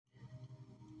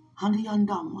Handi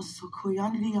anda mosoko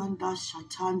yandi anda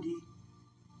shatandi.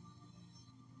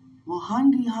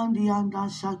 Mohandi handi anda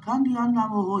shakandi anda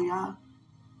mohoya.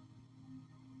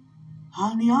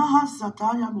 Handi aha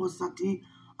sataya mosati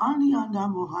andi anda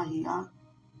mohaya.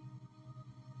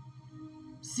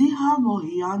 Siha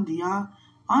mohiandia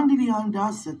andi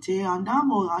anda sate anda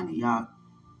mohania.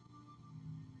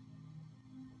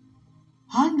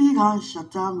 Handi ha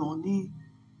shatamoni.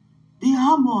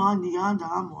 Diha mohani anda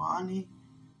mohani.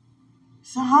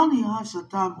 Sahani ha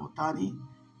shatamotani.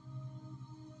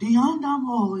 Dianda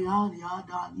mohoya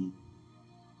diadani.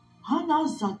 Hana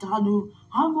satanu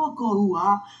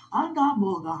hamokohua anda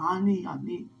mogahani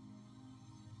ani.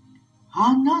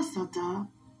 Hana sata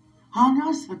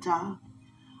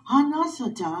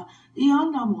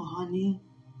ianda mohani.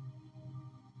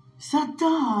 Sata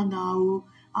hanau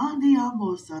andi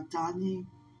amo satani.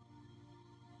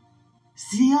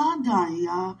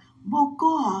 Siandaya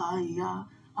mokohaya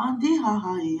andi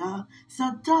hahaya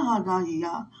sata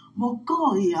hanaya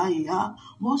mokohaya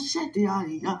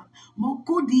moshetiaya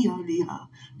mokudiaria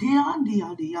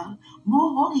deandiaria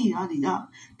mohoiaria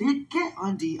deke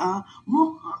andia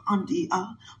moha andia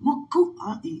moku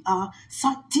aia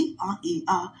sati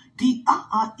aia dia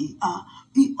aia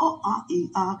io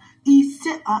aia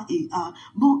ise aia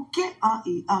moke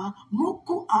aia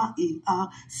moku aia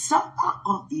sa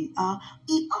aia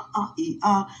ia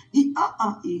aia ia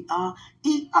aia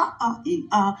ia aia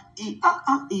ia aia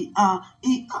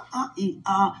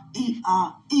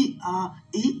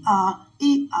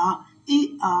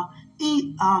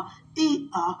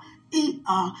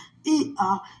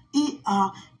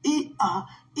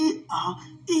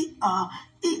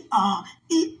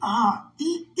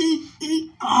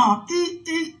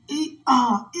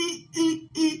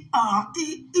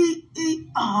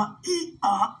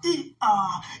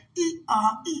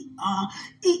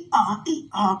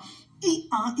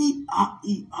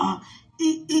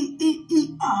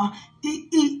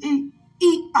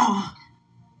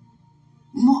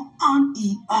Mo'an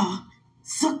ia,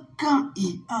 saka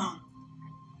ia,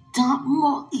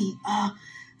 tamo ia,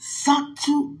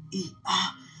 satu ia,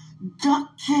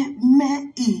 dake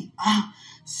me ia,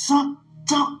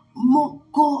 sata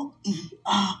moko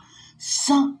ia,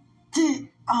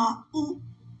 sate au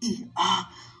ia,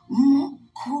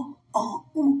 moko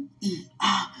au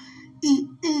ia, ia,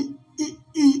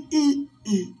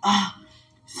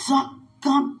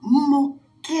 sakan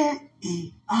moke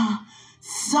ia,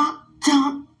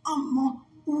 satan amo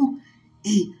u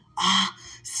ia,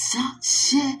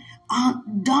 sashe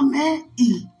andame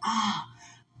ia,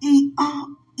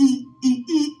 ia,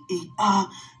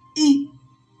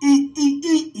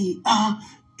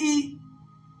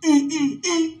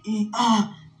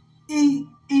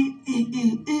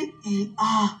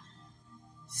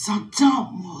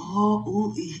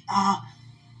 satamo ia,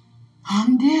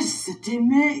 hande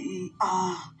seteme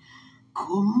ia,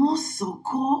 como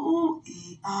soko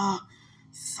ia,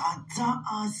 sata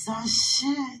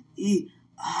asashe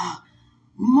ia,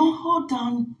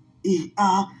 mohodan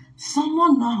ia,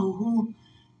 samonahu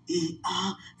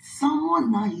ia,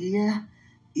 samona ye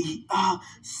ia,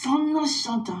 sana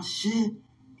shatashe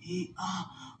ia,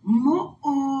 mo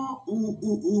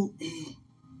o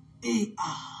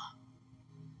ia,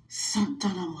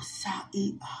 santana mosa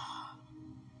ia.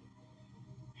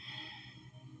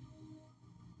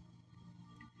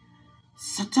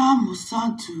 Sata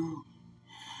musatu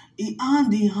I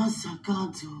andi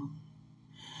hasakatu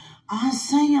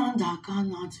asayanda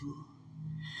kanatu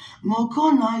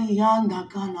mokona yanda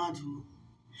kanatu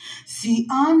si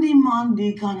andi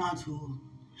mandi kanatu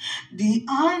di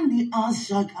andi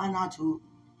asakanatu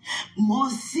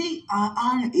mosi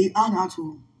an I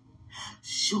anatu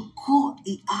shoko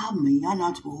I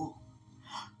amianatu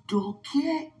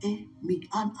doke mi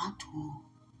anatu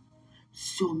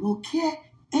somoke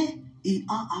I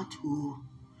atu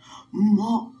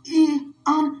mo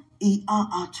an I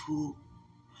atu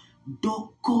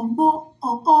dokomo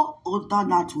o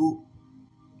danatu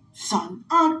san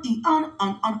an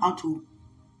atu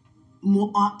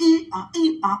mo a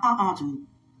atu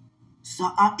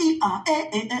sa a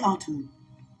atu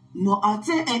mo a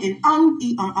te an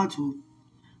atu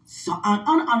sa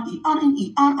an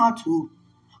atu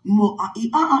mo a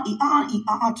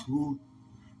atu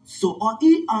so a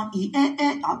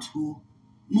atu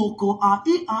moko a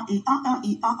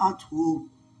atu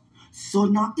so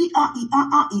na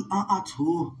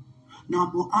atu na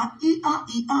mo a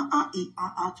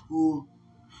atu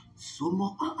so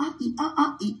mo a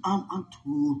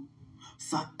atu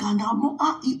sakana mo a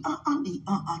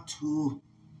atu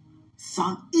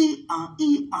san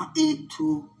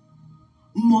itu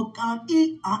mo ka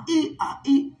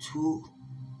itu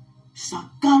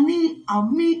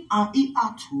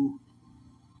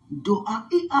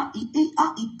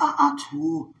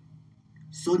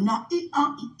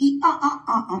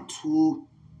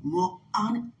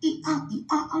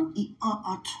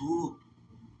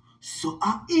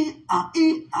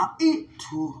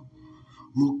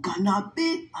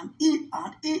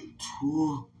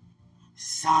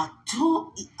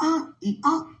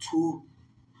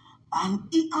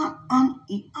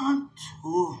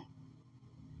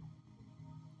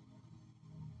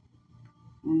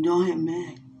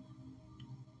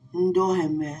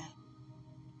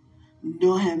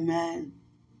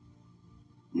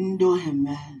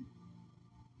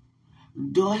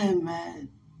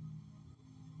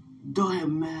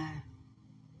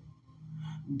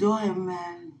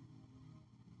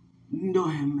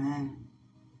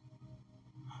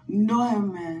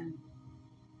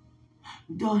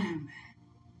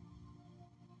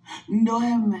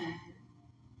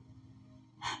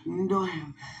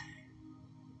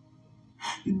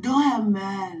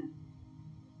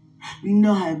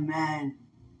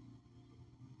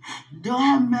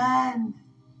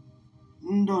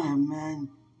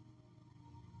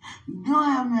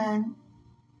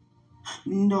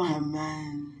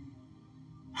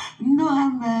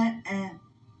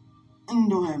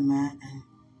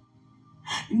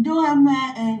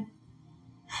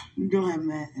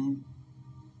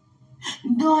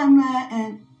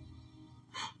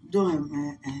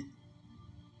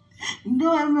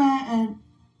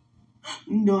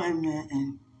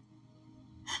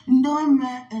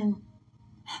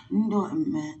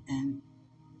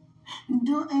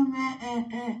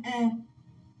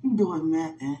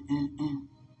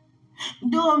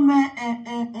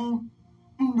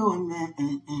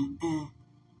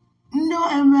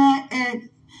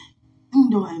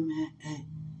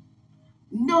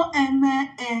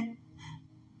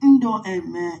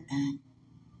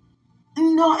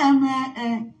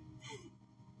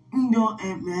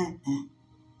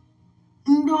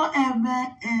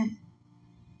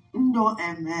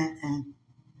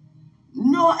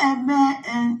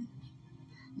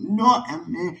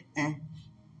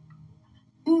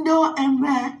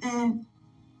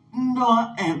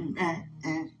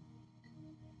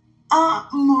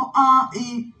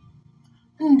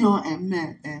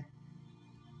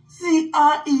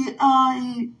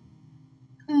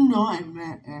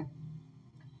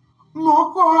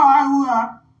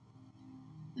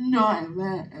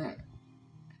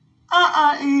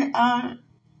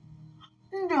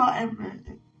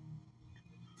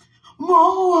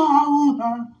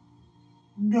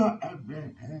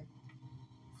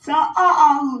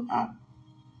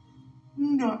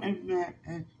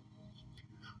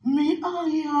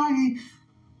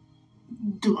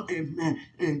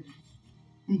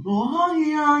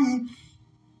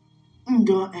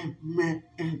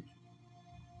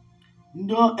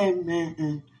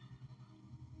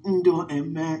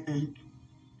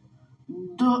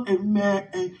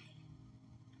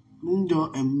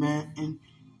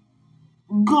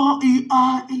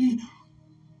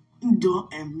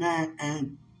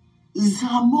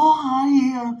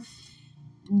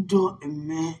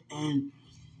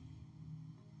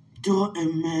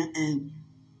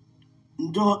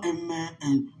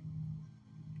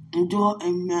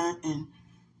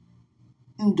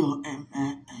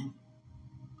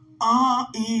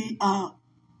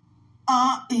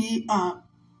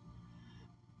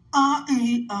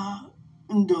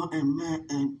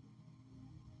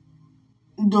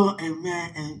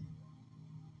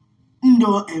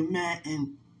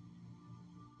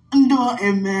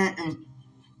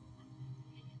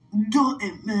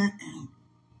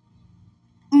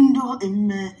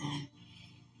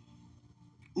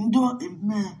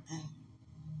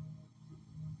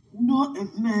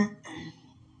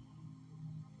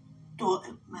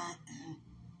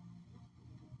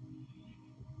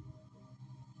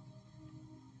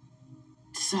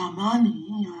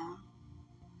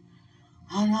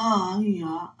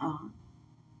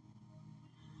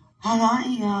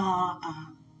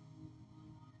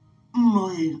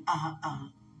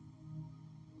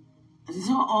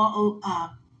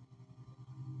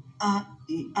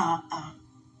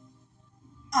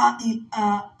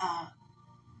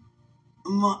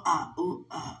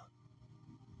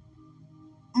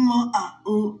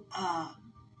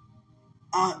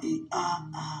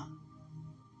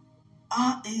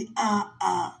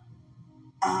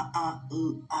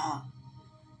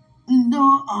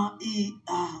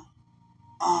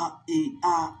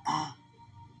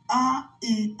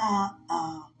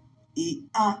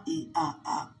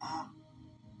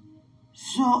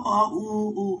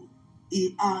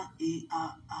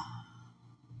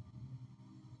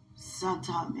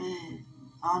Satame.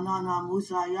 Anana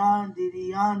Musayan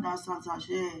Dirianda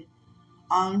Sansashe.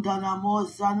 Andana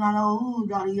Mosanana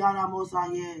Dariana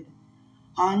Mosaye.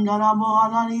 Andana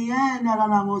Mohanani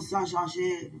Nana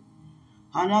Mosashashe.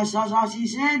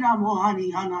 Hanasasashe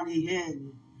Mohani Hanani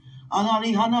Head.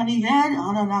 Anani Hanani Head,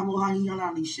 Hanana Mohani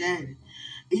Hanani Shed.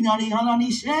 Inani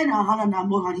Hanani Shed, Hanana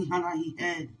Mohani Hanani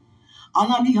Head.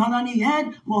 Anani Hanani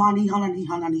Head, Mohani Hanani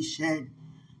Hanani Shed.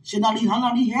 Shinani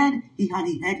Hanani Head,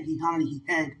 Ihani Head, Ihani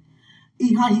Head.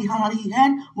 Ihani Hanani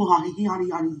Head, Mohani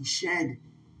Hanani Shed.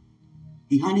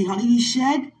 Ihani Hanani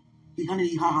Shed,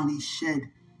 Ihani Hanani Shed.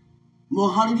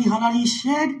 Mohani Hanani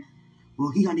Shed,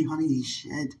 Mohani Hanani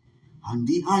Shed.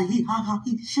 Handi Hani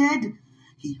Hanani Shed.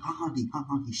 He hani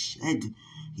hani shed.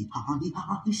 He hani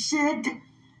hani shed.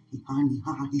 He hani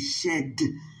hani shed.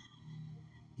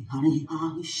 He hani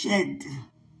hani shed.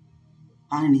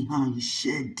 Hani hani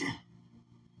shed.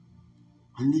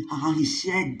 Hani hani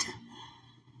shed.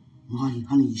 Hani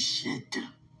hani shed.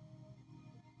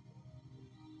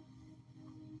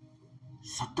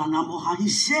 Satana mo hani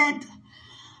shed.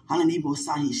 Hani mo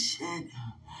sahi shed.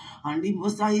 Hani mo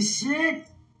sahi shed.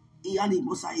 Hani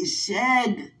mo sahi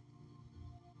shed.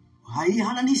 Hani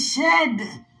hani shed.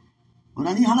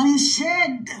 Hani hani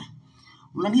shed.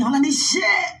 Hani hani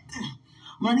shed.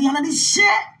 Money on the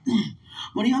shit.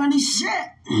 Money on the shit.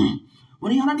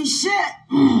 Money on the shit.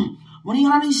 Money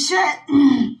on the shit.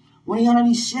 Money on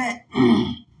the shit.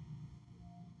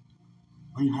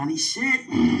 Money on the shit.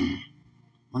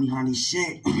 Money on the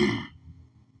shit.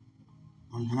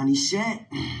 Money on the shit.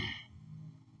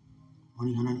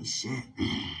 Money on the shit.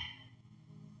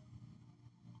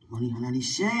 Money on the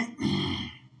shit.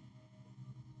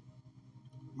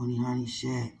 Money on the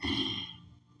shit.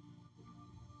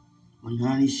 Money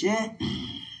on the shit.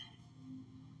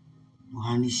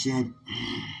 Mohani shed.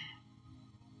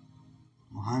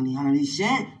 Mohani Hanani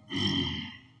shed.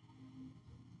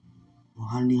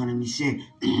 Mohani Hanani shed.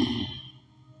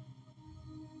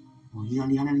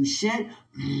 Mohani Hanani shed.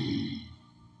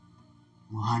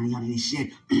 Mohani Hanani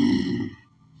shed.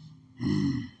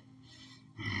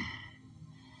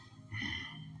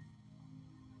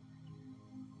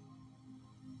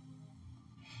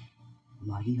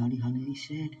 Mahi Hani Hanani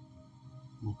shed.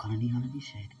 Mokani Hanani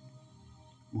shed.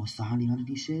 Mosahani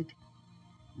Hanani shed.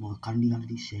 Mokani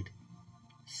Hanani shed.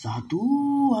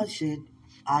 Satu shed.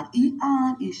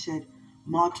 An shed.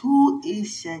 Matu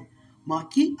is shed.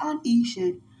 Maki an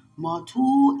shed.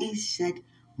 Matu is shed.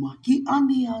 Maki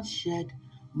an shed.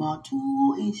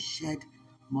 Matu is shed.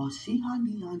 Masi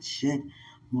an shed.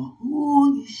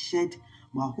 Mahu is shed.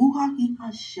 Mahu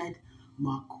has shed.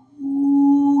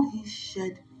 Maku is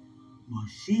shed.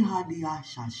 Masi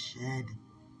has shed.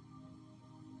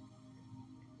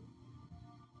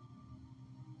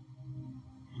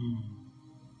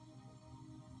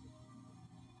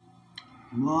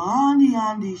 Mohani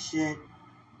and shed.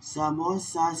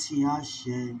 Samosa siya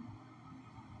shed.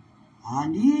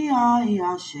 Ani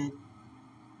ya shed.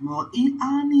 Mo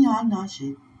ani ana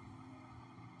shed.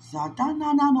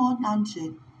 Satana na mo nan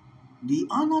shed. Di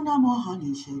anana mo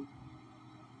hani shed.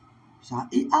 Sa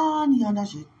ani ana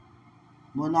shed.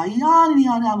 Mo na yani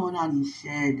ana mo nani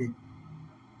shed.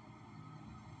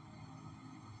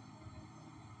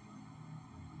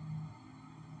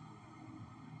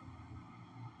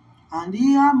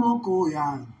 Andi amoko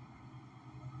ya.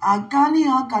 Akani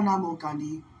akana mo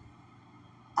kani.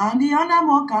 Andi ana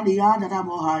mo kani ana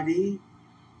mo hani.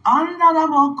 Anda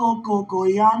mo koko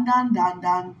yandan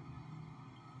dan.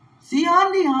 Si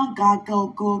andi aga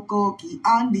koko ki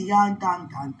andi yandan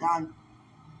dan.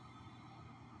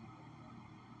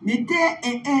 Nete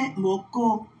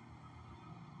moko.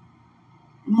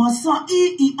 Masa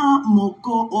a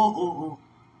moko o.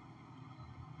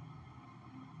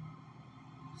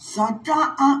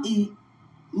 Sata a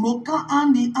moka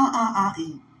andi a.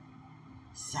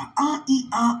 Sa a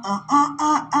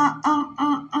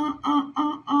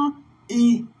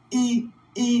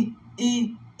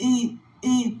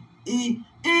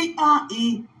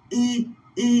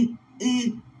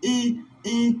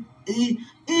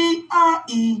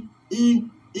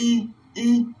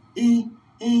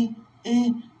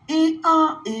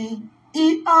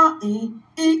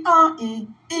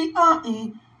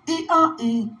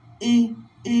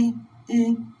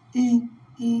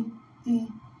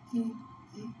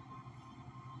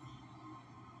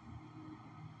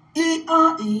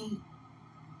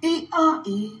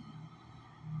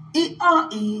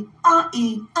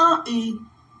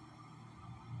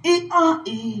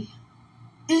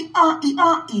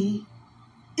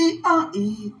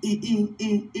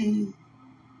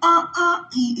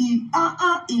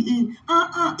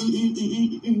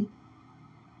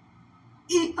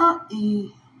E a e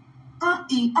a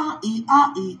e a e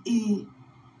a e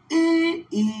e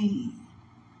e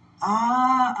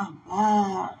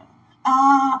Abba,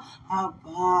 Abba,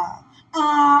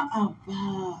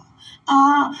 Abba,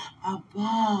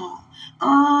 Abba,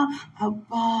 Abba,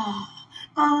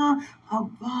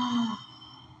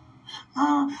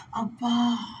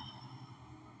 Abba,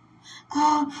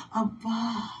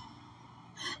 Abba,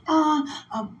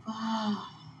 Abba,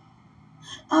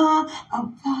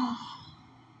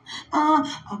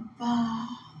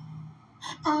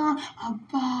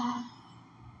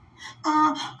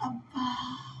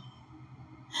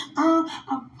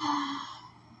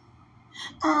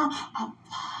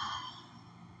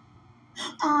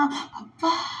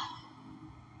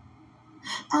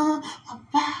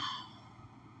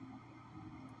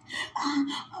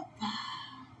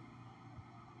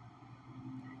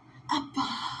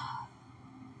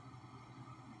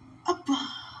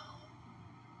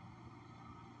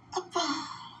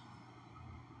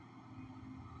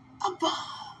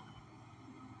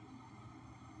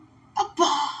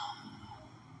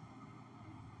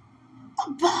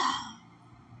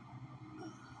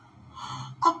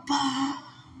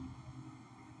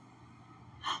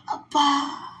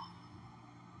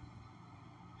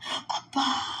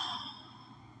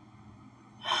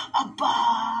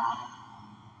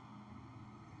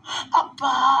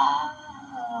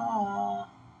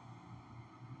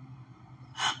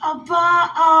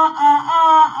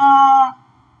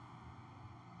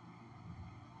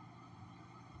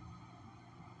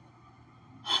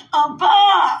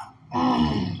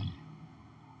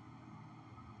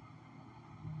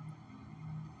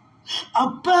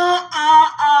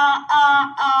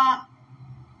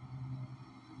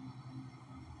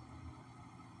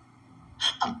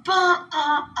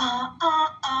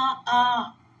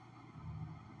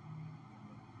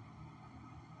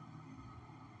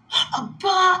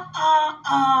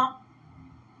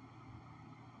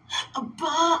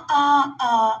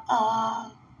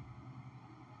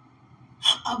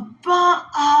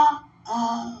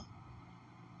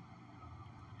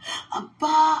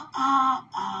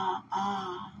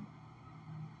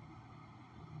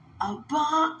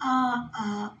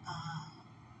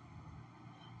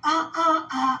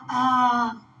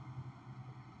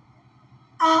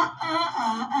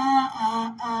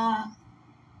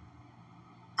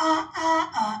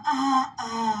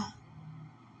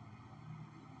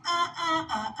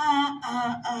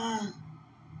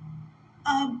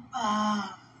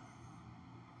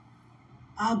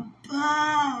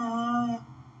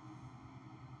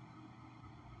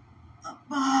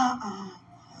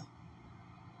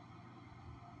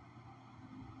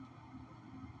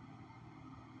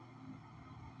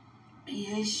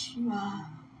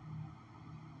 Yeshua,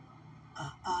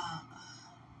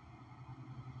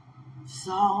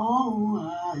 so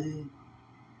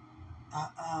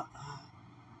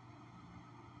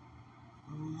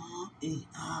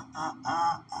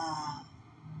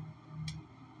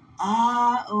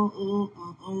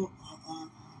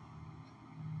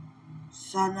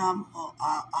Sanam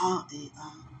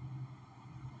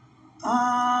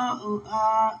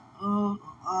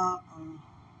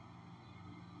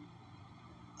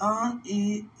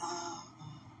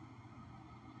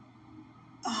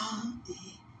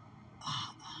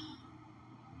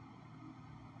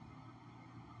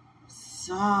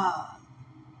Sa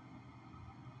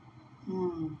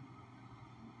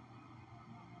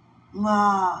Ma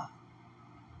Ma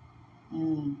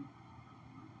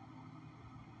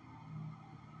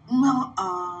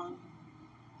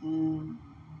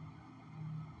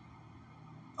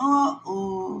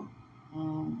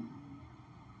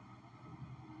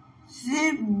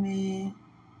Simi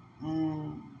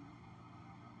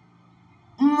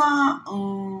Ma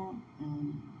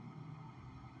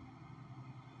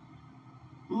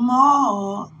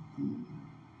Mo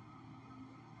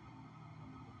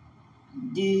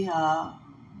Dia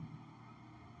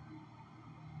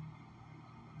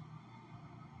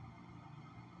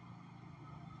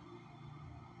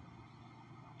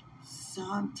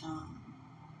Santa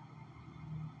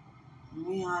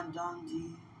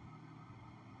Miandandi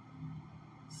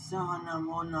Sana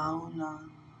Mona Una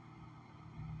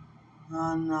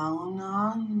Nana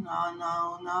Una Nana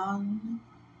Una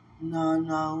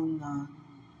Nana Una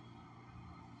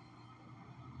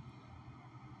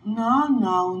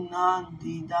Nana Una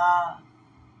Dida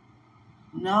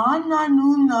Nana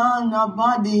Nuna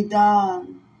Nabadida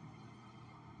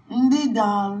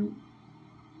Ndidal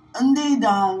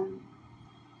Ndidal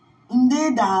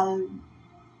Ndidal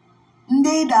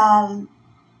Ndidal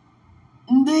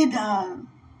Ndidal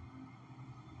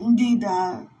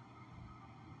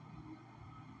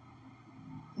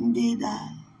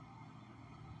Didal.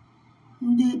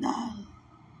 Didal.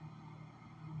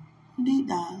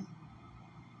 Didal.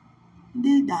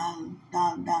 Didal.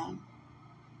 Dal. Dal.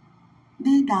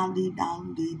 Didal. Didal.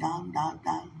 Didal. Dal.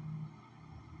 Dal.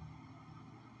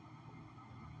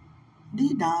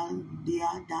 Didal.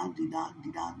 Dia. Dal. Didal.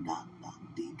 Didal. Dal. Dal.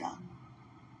 Didal.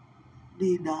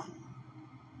 Didal.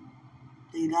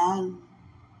 Didal.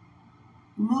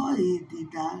 Moi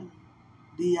didal.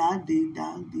 Dia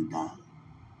didal. Didal.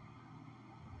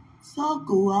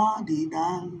 Sakua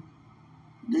didal.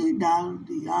 Didal.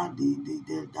 Dia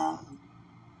didal.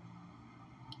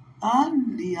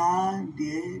 Dia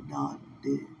de da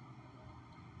de.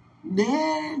 De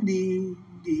di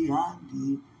dia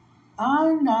di.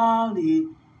 Andali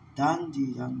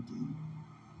danji danji.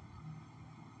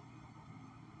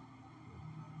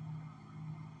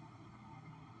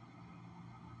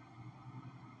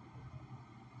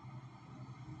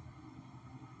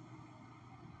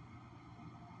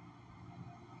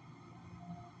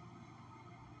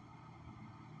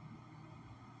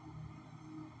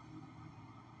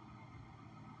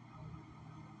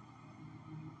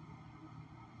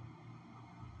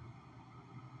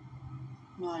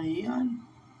 Mayan,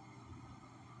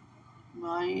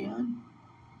 Mayan,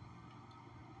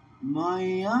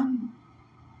 Mayan,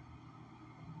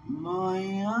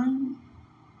 Mayan,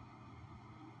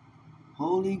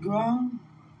 holy ground,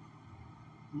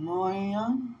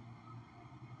 Mayan,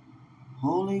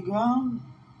 holy ground,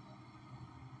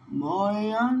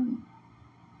 Mayan,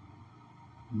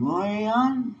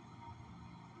 Mayan,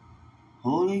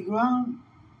 holy ground,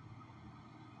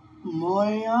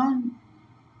 Mayan,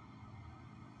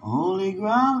 holy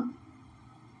ground,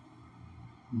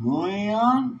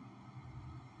 Mayan,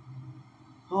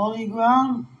 holy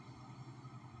ground,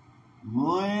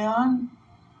 Mayan,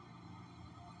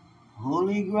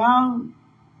 holy ground,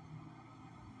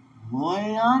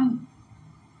 Mayan,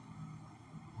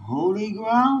 holy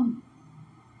ground,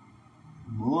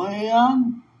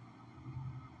 Mayan,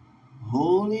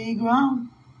 holy ground,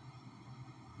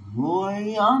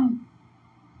 Mayan,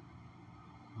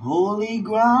 holy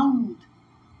ground,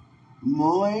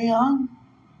 Mayan,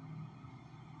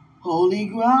 holy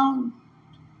ground,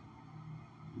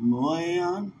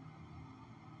 Mayan,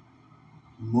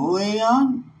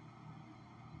 Mayan,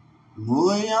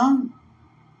 Mayan,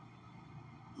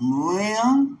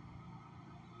 Mayan,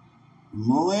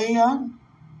 Mayan,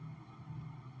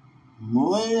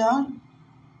 Mayan,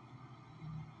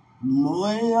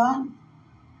 Mayan,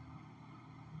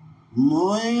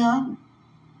 Mayan,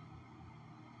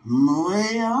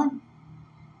 Mayan,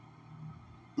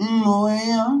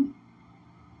 Mayan,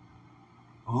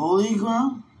 holy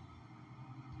ground,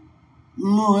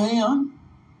 Mayan,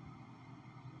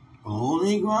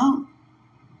 holy ground,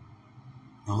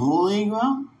 holy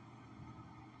ground,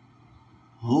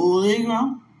 holy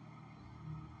ground,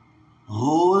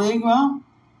 holy ground,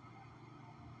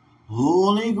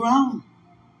 holy ground,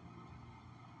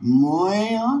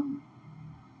 Mayan,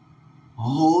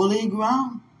 holy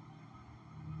ground,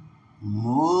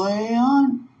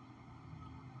 Mayan,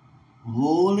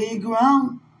 holy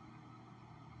ground,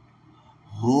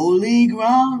 holy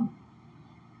ground,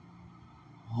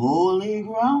 holy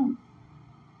ground,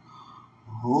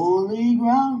 holy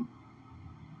ground,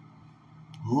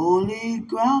 holy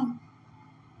ground,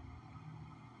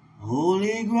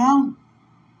 holy ground,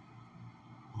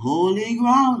 holy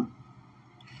ground,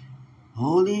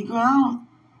 holy ground,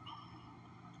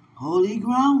 holy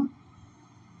ground,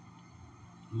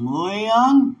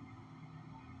 Mayan,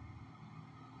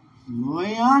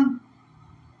 Mayan,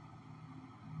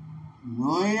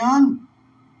 Mayan,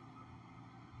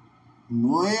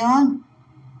 Mayan,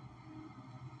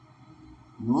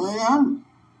 Mayan,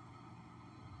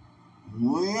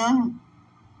 Mayan,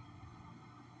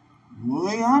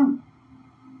 Mayan,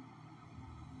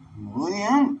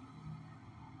 Mayan,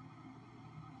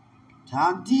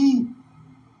 Tati,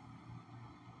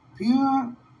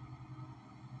 pure,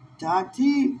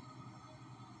 Tati,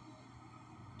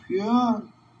 pure,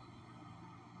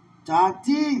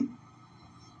 Tati,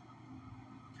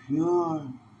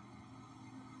 pure,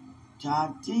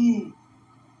 Tati,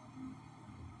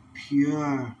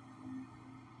 pure,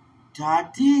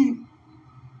 Tati,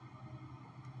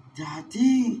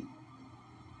 Tati,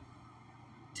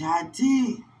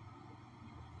 Tati,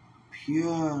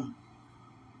 pure,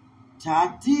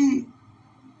 Tati,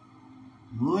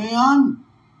 Mayan,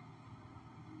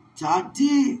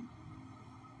 Tati,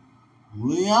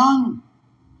 Mayan,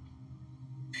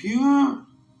 pure,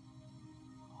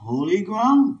 holy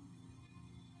ground,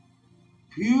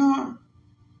 pure,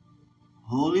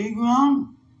 holy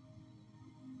ground,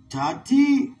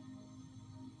 Tati,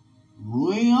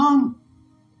 Mayan,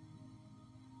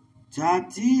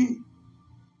 Tati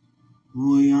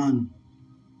Muyan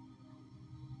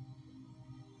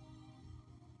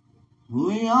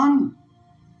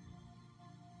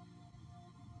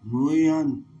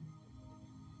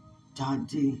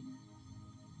Tati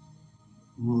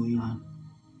Muyan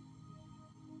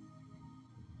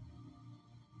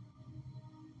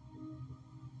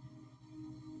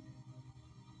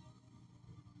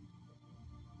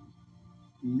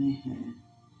Mehe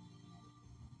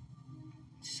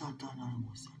Satana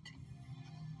Mosati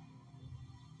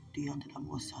Diandra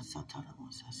Mosa Satana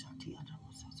Mosa Satiana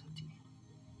Mosa Sati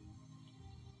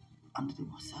Andre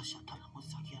Mosa Shatana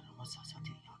Mosa Kiana Mosa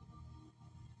Satia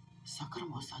Sakara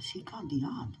Mosa Shika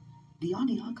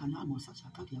Dian Kana Mosa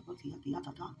Satatia Patia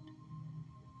Diatan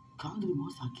Kandri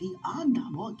Mosa Ki Anda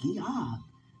Mokia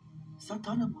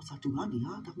Satana Mosa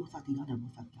Tuandia Mosa Tiana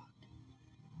Mosa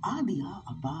Adia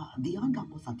Abba Dianda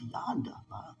Mosa Tianda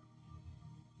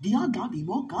Dianda di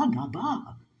Moka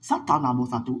Naba Satana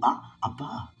Mosa Tua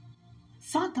Abba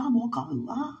Sata Moka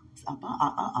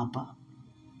Abba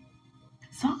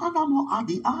Saana mo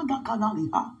adi ada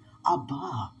kanaliha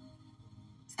Abba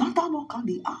Sata mo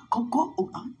kali koko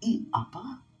i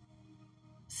Abba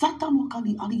Sata mo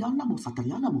kali aliana mo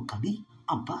satariana mo kali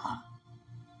Abba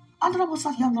Andra mo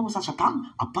satariana mo sa syatan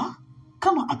Abba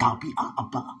Kama adapi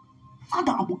Abba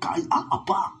Ada amo kai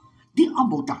Abba Di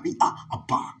amo tali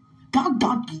Abba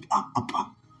Dadadi Abba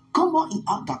Kama i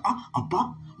ada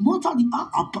Abba Mo tali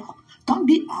Abba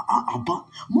Tandi Abba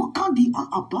Mo kandi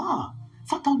Abba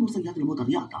Sata mo sayat mo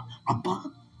tariata Abba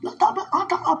Lataba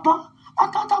ada Abba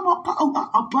Atata mo kau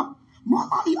Abba Mo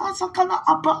ai asa kana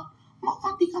Abba Mo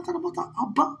ati kata mo ta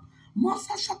Abba Mo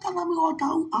sa syatana mo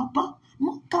tau Abba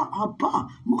Moka Abba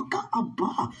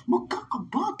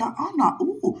ta ana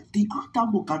di ada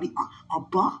mo kali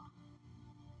Abba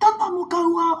Tata mo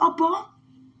kau Abba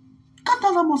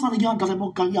Kata mo sariyan kali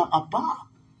mo kaya Abba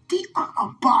Ti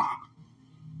Abba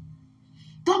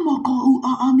Tamo ko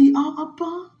ami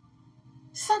Abba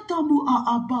Satamu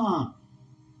Abba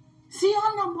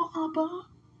Siana mo Abba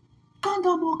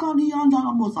Kanda mo kali anda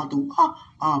mo satu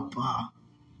Abba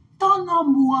Tana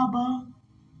mo Abba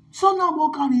Sana mo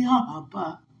kali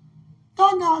Abba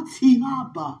Tana si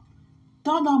Abba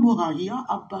Tana mo haya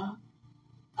Abba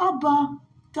Abba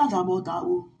Tada mo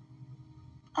tau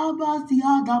Abba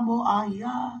siada mo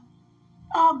aya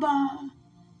Abba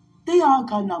Dia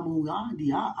kana mo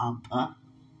dia Abba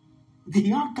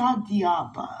Dia ka dia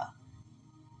Abba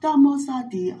Tamo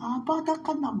sati Abba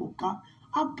takana mo ka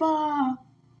Abba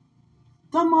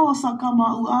Tamo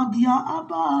sakama dia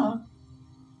Abba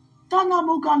Tana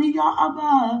mo kali ya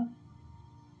Abba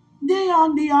Dia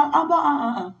Abba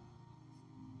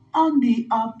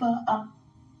Andi Abba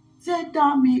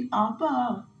Zedami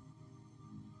Abba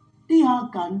Dia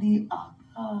kandi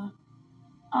Abba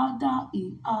Ada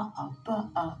Abba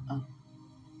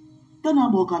Tana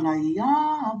mo kali ya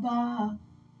Abba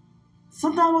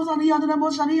Santa mo saniya Tana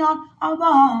mo saniya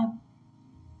Abba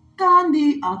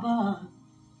Kandi Abba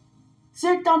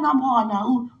Zedana mo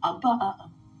anau Abba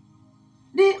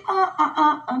Di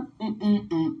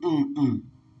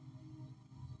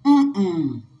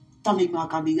Talima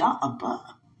kaniya Abba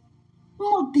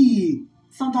Moti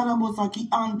Santana mo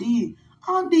saki Andi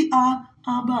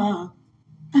Abba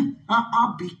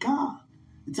Abika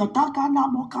Zataka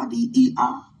namo kadi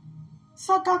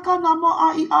Sataka namo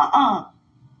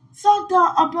Sata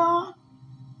Abba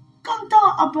Kanta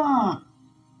Abba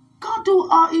Katu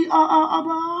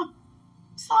Abba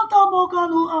Sata mo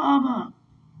kanu Abba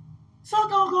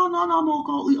Sata kana namo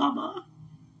ko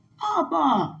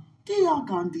Abba Tia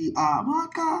kandi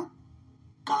Abaka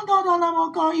Kanta namo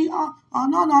kai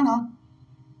ananana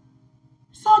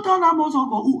Sata namo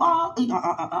soko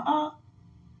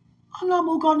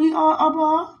Anamo kani Abba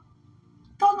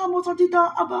Tana mo satita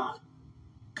Abba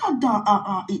Kanta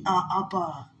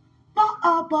Abba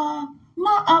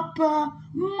Ma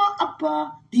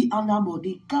Abba Di anamo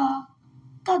dika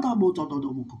Tada mo todo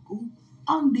mo kuku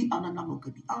Andi ananamo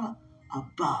kadi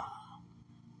Abba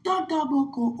Tada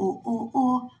mo ko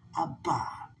Abba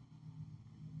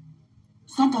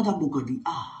Santa da mo kadi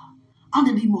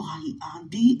Anda di mo hai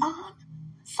andi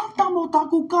Santa mo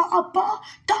taku ka Abba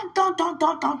tan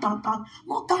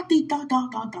mo kati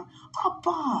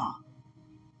Abba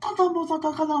Tata mo sata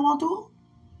kana watu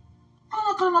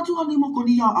Ana kana tuan ni mo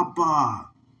kuliah Abba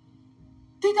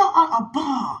Tidak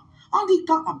Abba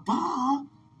Andika Abba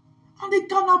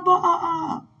Andika Abba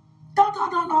Tata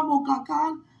dana mo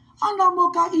kakan Ana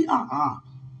mo kai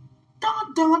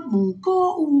Tata mo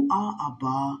ko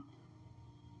Abba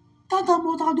Tata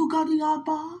mo tadu kadi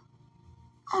Abba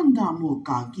Anda mo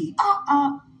kaki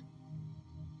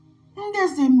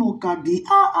Ndese mo kadi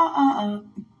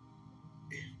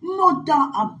Moda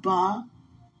Abba.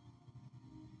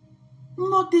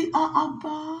 Moti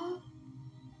Abba.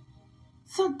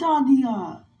 Satania.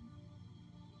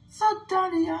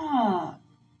 Satania.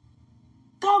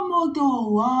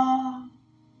 Tamodoa.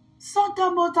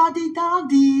 Satamotadi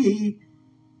Dadi.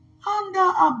 Anda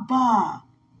Abba.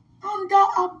 Anda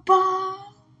Abba.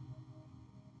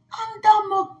 Anda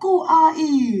Moku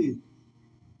Ai.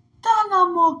 Tana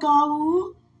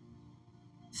Mokau.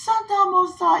 Santa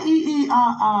Mosa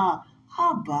a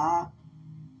Abba.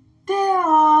 Te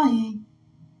ai.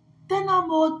 Tena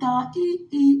mota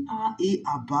I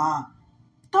Abba.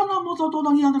 Tana mota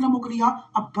tona ni anda mokria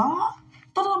Abba.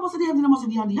 Tana mosa dia anda mosa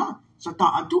dia dia.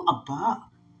 Sata atu Abba.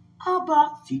 Abba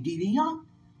sidirian.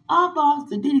 Abba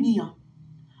sidirian.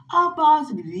 Abba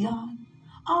sidirian.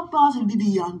 Abba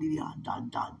sidirian dirian dan.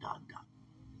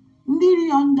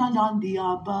 Dirian dan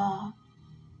diaba.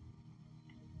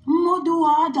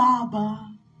 Modua daba.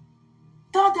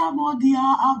 Tada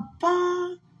modia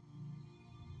Abba.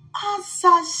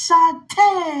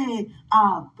 Asashate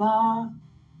Abba.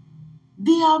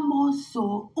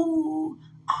 Diamoso u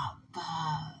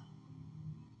Abba.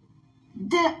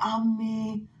 De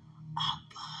ame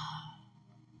Abba.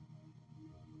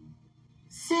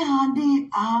 Sehande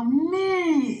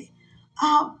ame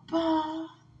Abba.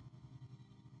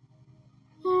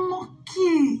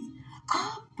 Moki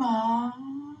Abba.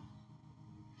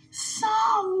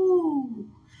 Sau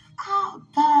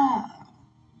Abba.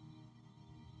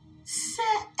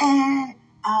 Se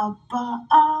Abba.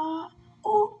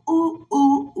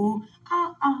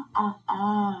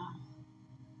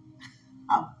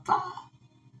 Abba.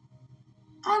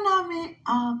 Aname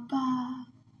Abba.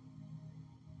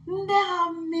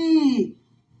 Ndehami.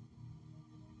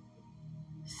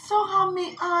 Sohami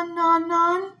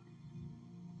ananan.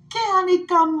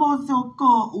 Kehanika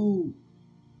mozoko u.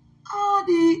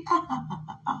 Adi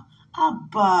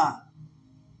Abba.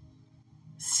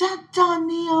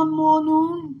 Satania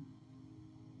monun.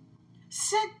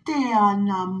 Sete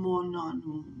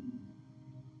anamonanun.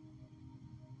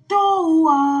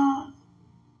 Doa.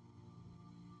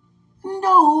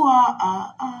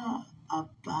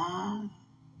 Abba.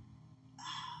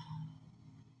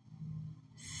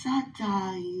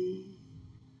 Satai.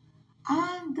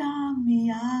 Anda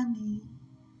miani.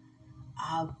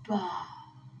 Abba.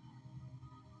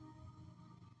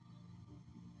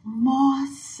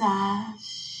 Mosa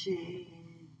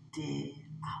shede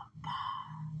Abba.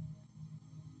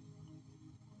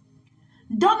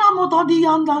 Dana motodi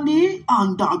andani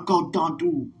anda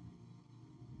godadu.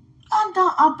 Anda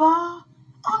Abba.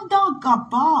 Anda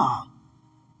gaba.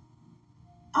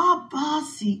 Abba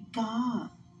sika.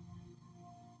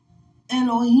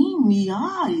 Elohim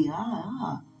ya.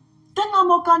 Dana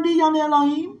mokandi yan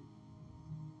Elohim.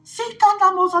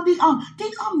 Sikanda mosadi an. Di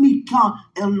amika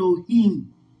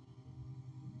Elohim.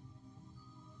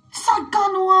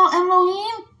 Sakanua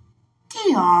Elohim.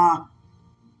 Dia.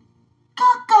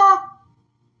 Kaka.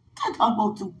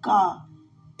 Tatabotuka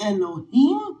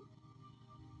Elohim.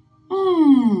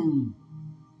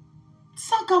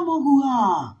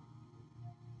 Sakamogua.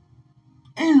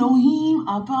 Elohim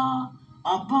Abba.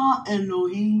 Abba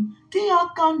Elohim. Dia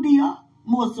kandia.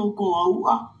 Mosoko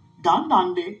aua.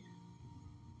 Dandande.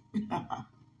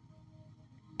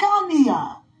 Kania.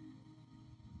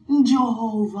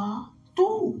 Jehovah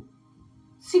tu.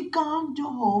 Sikan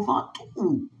Jehovah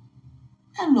tu.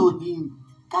 Elohim.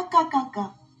 Kaka.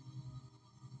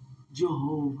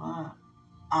 Jehovah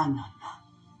Ananan.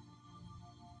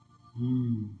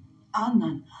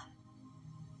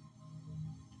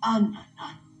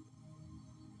 Ananan.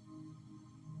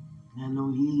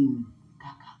 Elohim.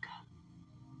 Kaka.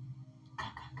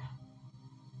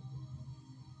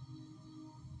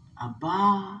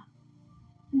 Abba.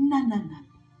 Nananan.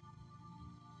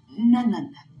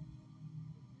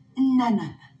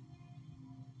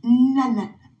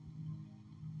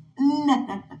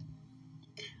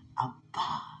 Abba.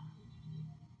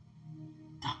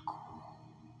 Taku.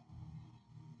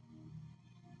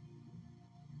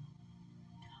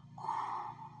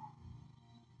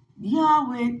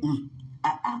 Yahweh.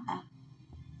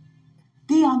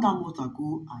 Tianda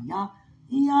motaku aya.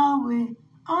 Yahweh.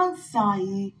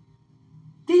 Ansai.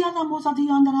 Tianda mosa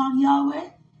tianda Yahweh.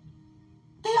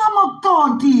 Tiama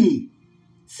kodi.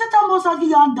 Seta mosa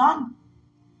tianda.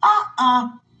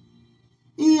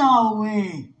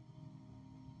 Yahweh.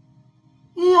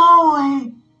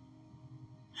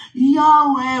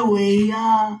 Weya.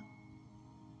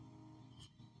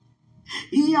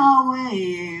 Yahweh.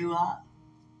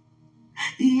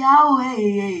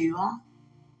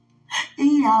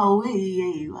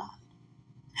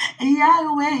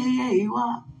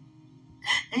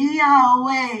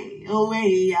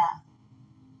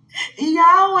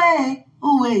 Yahweh,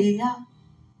 Uweya,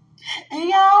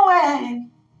 Yahweh,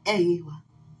 Ewa,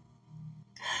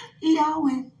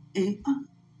 Yahweh,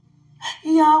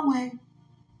 Yahweh,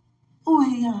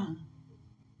 Uweya,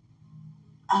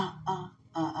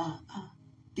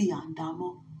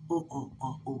 Diandamo,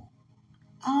 oh,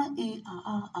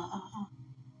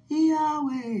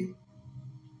 Yahweh,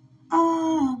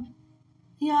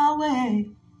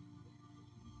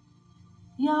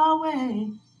 Yahweh,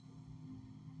 Yahweh,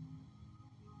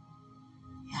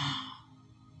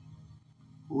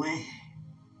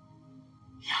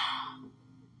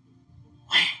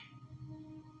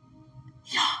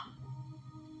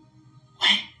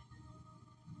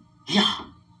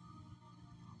 Yahweh,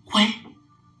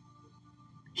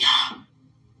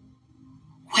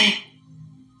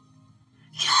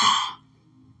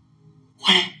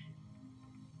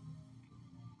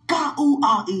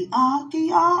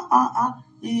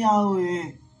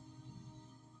 Yahweh.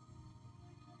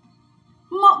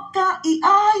 Moka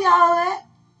Yahweh.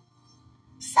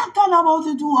 Sakana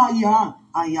bote tu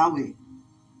Yahweh.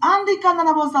 Andi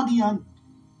kanana bosadian.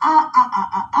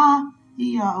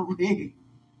 Yahweh.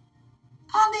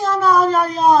 Andi ana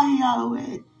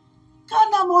Yahweh.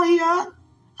 Kana moya.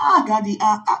 Agadi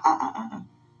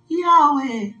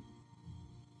Yahweh.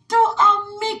 Tu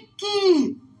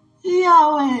amiki.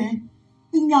 Yahweh.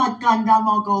 Nyakanda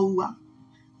mogoua.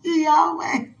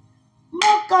 Yahweh.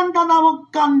 Mokanda na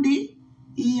mokandi.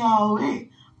 Yahweh.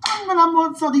 Angana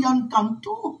mosadian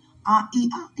kantu.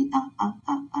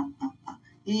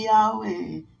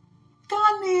 Yahweh.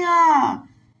 Kania.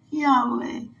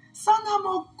 Yahweh.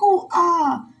 Sanamoku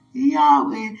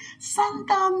Yahweh.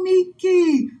 Santa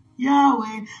Miki.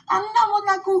 Yahweh. Anda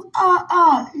monaku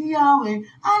Yahweh.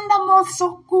 Anda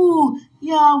mosoku.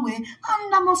 Yahweh.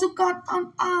 Anda mosukat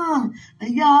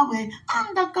Yahweh.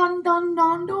 Anda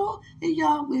kandandando.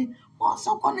 Yahweh.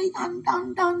 Mosokoni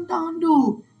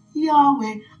andandandandu.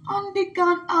 Yahweh.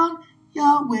 Andikan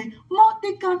Yahweh,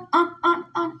 motikan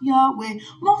Yahweh,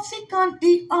 mosikan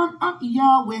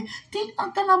Yahweh,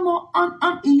 titakana mo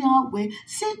Yahweh,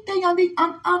 site yandi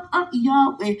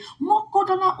Yahweh,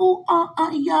 mokodana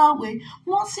Yahweh,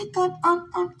 mosikan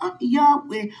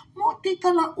Yahweh,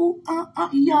 motikana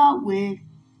Yahweh,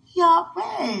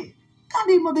 Yahweh,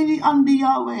 kandi mo dini andi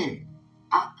Yahweh,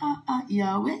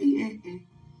 Yahweh,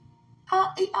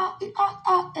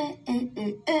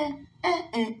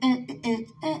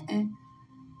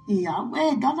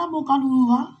 Yahweh, dana mo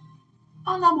kanua.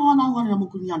 Ana mo ana ngana mo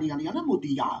kunyani ana mo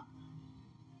dia.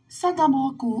 Sata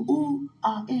mo ku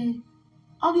Ani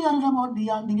ana mo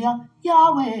dia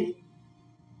Yahweh.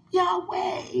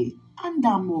 Yahweh,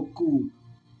 anda mo ku.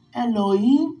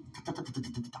 Elohim,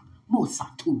 mo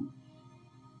satu.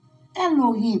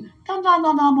 Elohim, kanda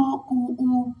na mo ku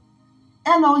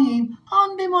Elohim,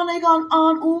 andi mo negan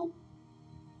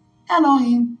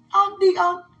Elohim, andi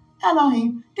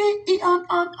Elohim, di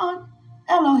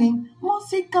Elohim,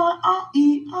 musika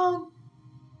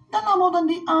dana mo dan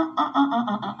di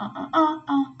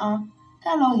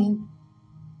Elohim,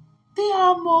 di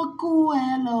amoku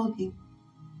Elohim,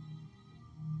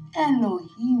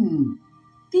 Elohim,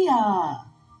 dia,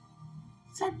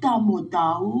 sedamo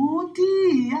tahu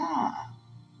dia,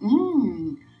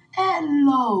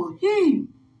 Elohim,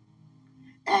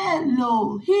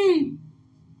 Elohim,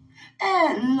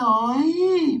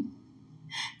 Elohim,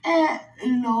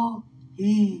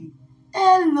 Elohim,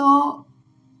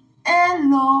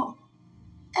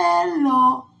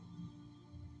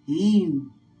 Elohim,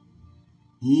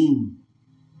 him.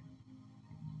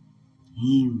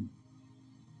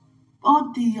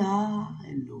 Oh dia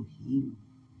Elohim,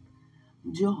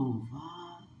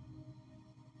 Jehovah,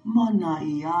 mana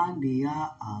dia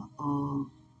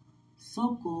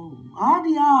soko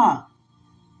adia,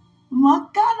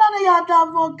 makanan ya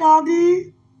tabokadi,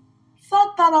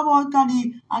 satara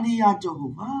bokadi adia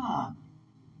Jehovah,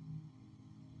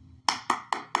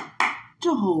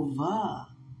 Jehovah,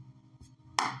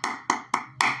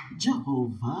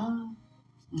 Jehovah,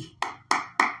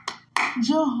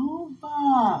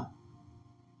 Jehovah,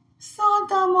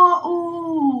 Santa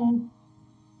Mau,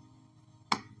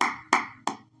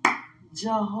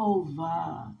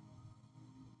 Jehovah,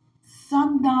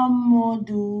 Santa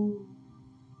Modu,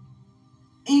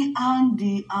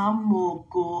 Andi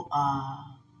Amoko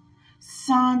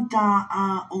Santa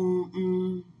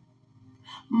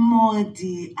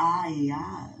Modi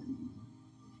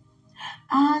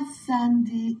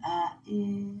Asandi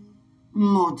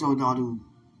Motodaru,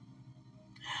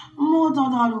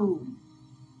 Motodaru,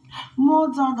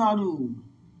 Motodaru,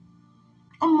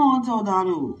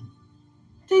 Motodaru,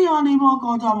 Tiani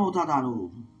Mokota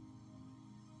Motodaru,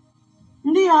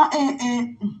 Dia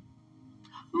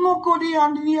Mokodi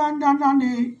andi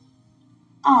andane.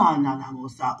 Nana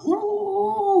mosa.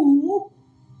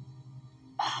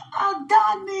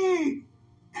 Adani.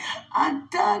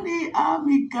 Adani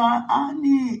amika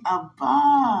ani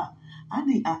abba.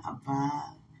 Ani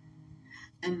abba.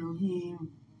 Elohim.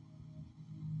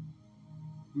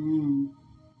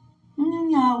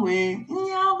 Yahweh.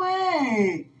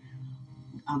 Yahweh.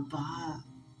 Abba.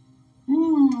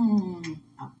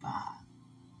 Abba.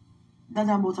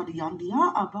 Dada mosa di yandia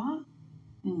abba.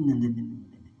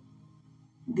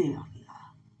 Dia.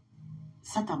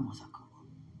 Sata mosaku.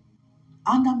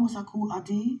 Anda mosaku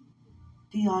adi.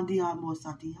 Dia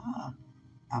mosadia.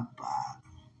 Abba.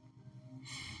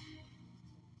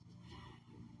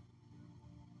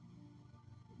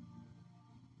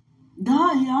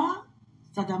 Daya.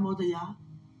 Sata modaya.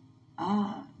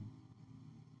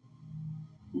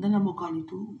 Nana mokani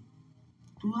tu.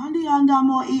 Tu anda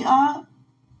mo ia.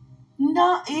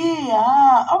 Na ia.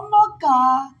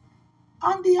 Amaka.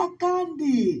 Andi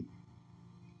akandi.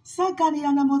 Sakani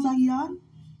anda mosagian.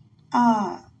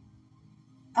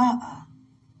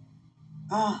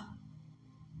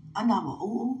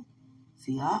 Anamo.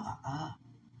 Sia.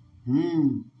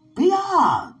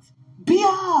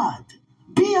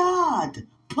 Beyond.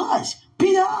 Push.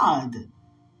 Beyond.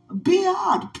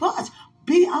 Push.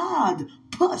 Beyond.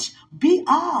 Push.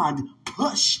 Beyond.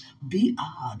 Push.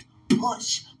 Beyond.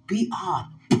 Push. Beyond.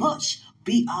 Push.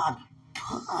 Beyond.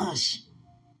 Push.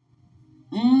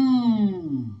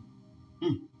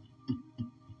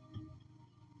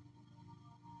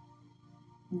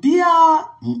 Dia.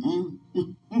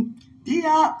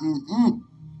 Dia.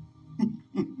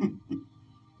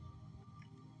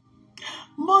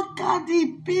 Mokadi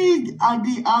big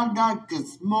adi anda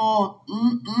small.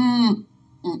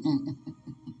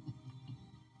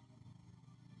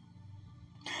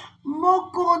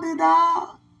 Moko de da.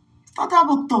 Sada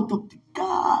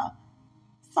moktotika.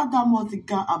 Sada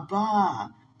mozika abba.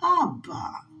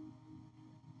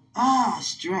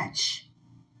 Stretch.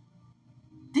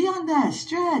 Dianda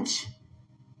stretch.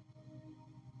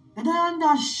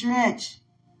 Dianda stretch.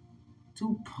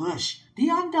 To push.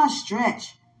 Dianda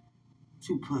stretch.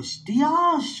 To push.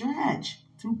 Dia stretch.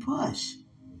 To push.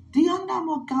 Dianda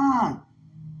mokan.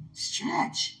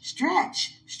 Stretch.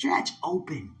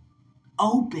 Open.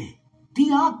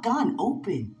 Dia gun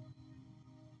open.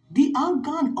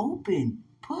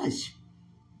 Push.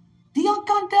 Dia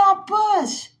gun down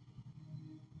push.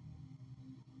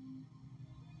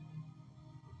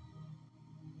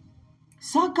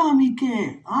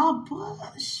 Sakamike.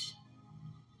 Push.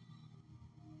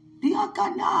 Dia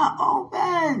kana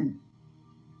open.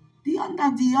 Dia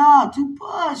to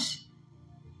push.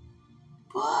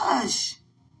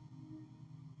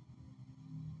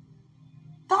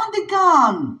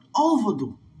 Tandikan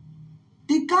overdo.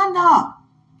 Dikana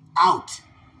out.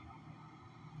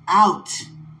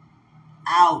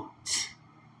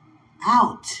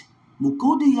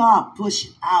 Mukodia push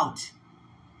out.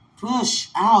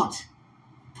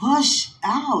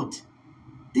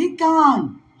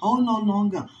 Dikan hold no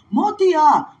longer.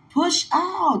 Motia push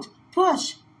out.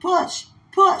 Push.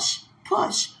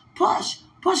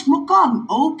 Mukan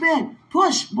open.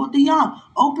 Push. Motia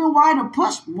open wider.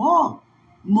 Push more.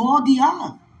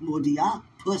 Dia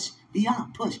push.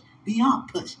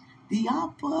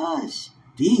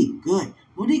 D good.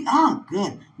 Modia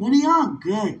good.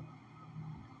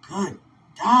 Good.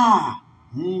 Da.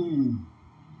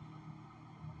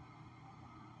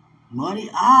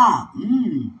 Modia.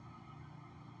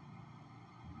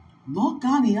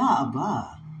 Mokani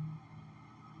abba.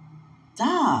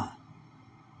 Da.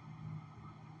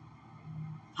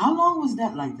 How long was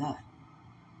that like that?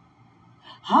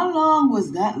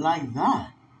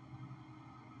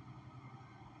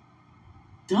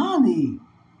 Donnie.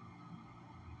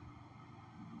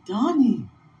 Dummy.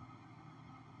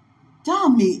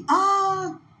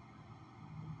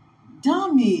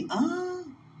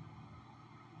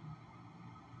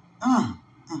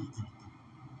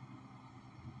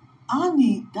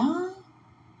 Anita.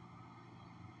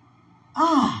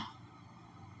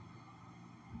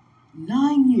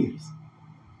 9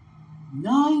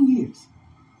 years.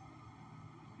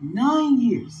 9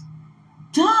 years.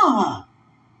 Da.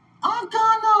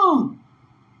 Akano.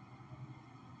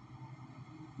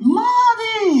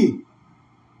 Mari.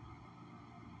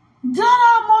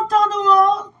 Dara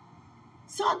motanua.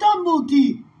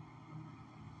 Sadamuti.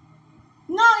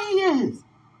 9 years.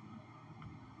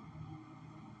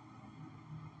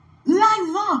 Like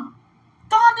that.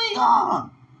 Tania.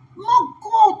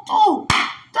 Mokoto.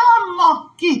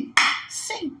 Tamaki.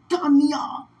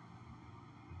 Sintania.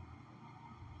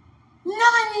 9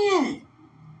 years.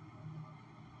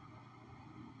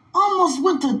 almost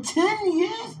went to 10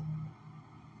 years.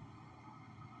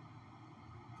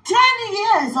 10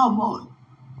 years almost.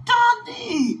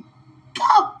 Daddy.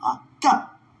 God.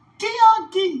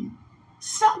 D.R.D.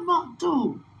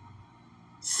 Samatu.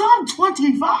 Psalm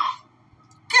 25.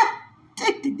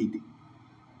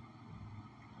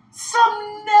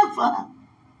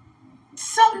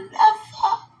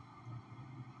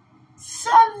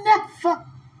 Some never.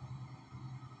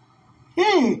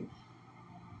 Hey.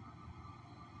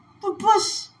 The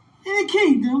bush in the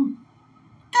kingdom.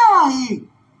 Die.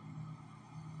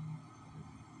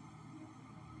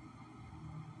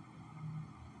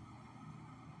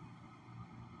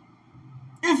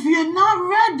 If you're not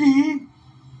ready,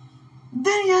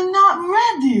 then you're not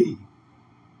ready.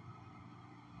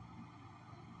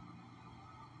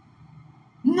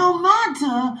 No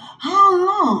matter how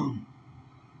long.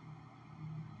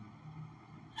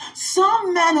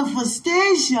 Some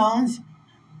manifestations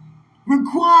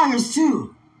requires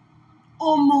 2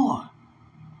 or more.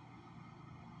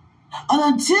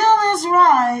 And until it's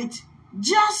right,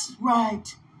 just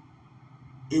right,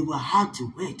 it will have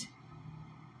to wait.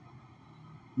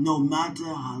 No matter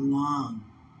how long.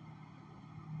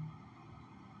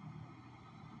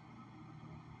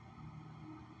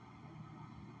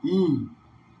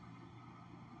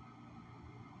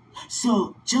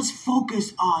 So just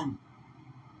focus on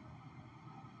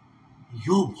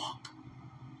your walk,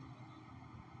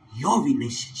 your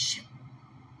relationship,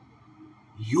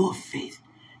 your faith,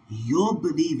 your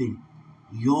believing,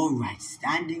 your right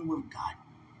standing with God.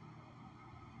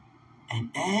 And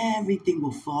everything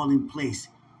will fall in place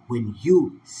when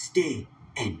you stay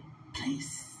in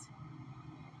place.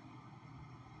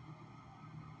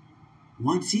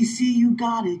 Once he see you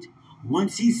got it,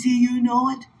 once he see you know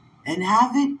it and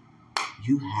have it,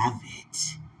 you have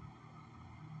it.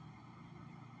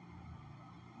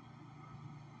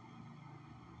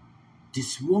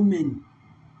 This woman,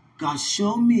 God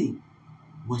showed me,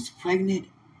 was pregnant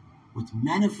with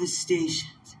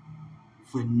manifestations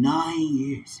for 9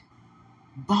 years.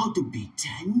 About to be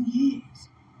 10 years.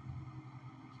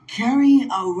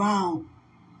 Carrying around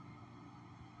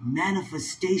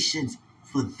manifestations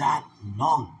for that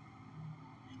long.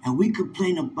 And we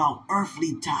complain about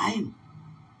earthly time.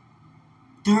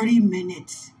 30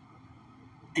 minutes,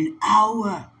 an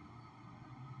hour,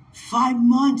 5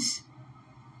 months,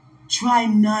 try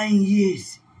 9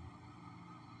 years.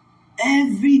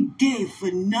 Every day for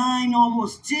 9,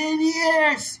 almost 10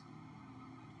 years.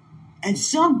 And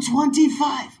some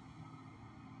 25.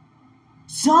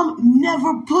 Some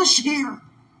never push here.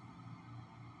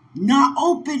 Not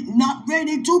open, not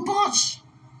ready to push.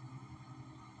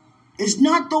 It's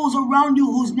not those around you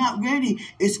who's not ready.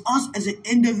 It's us as an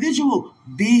individual.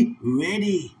 Be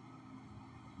ready.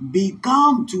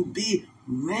 Become to be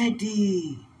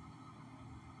ready.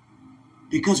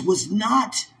 Because what's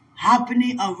not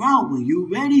happening around, when you're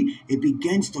ready, it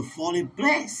begins to fall in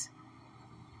place.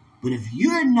 But if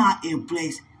you're not in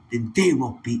place, then they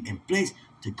won't be in place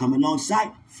to come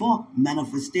alongside for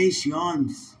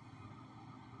manifestations.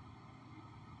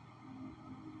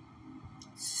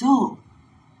 So,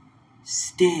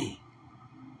 stay.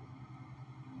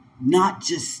 Not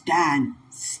just stand,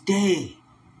 stay.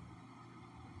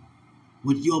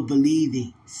 With your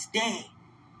believing, stay.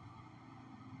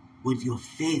 With your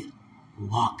faith,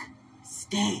 walk,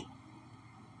 stay.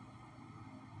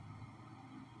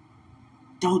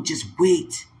 Don't just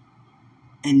wait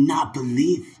and not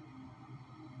believe.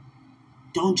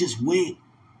 Don't just wait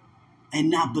and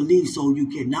not believe so you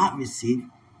cannot receive.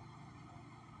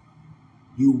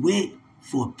 You wait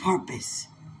for a purpose,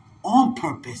 on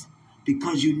purpose,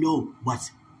 because you know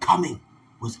what's coming,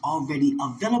 what's already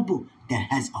available, that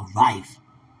has arrived.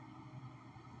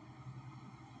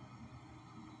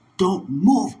 Don't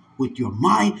move with your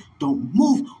mind. Don't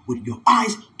move with your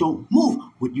eyes. Don't move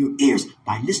with your ears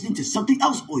by listening to something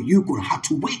else, or you're going to have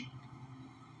to wait.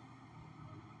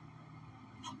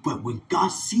 But when God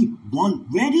sees one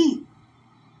ready,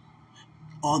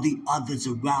 all the others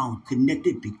around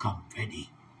connected become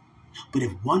ready. But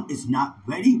if one is not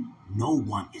ready, no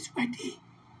one is ready.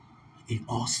 It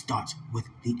all starts with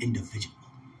the individual.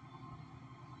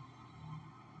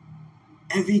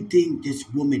 Everything this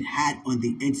woman had on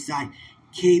the inside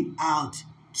came out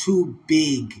too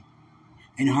big,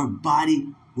 and her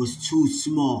body was too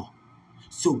small.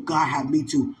 So God had me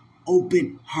to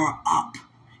open her up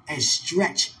and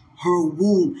stretch her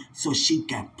womb so she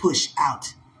can push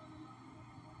out.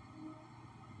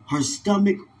 Her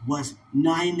stomach was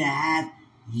 9.5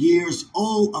 years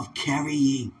old of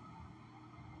carrying.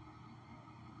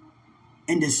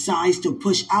 And the size to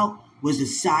push out was the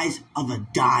size of a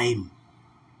dime.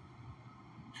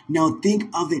 Now think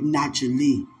of it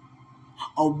naturally.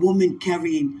 A woman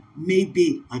carrying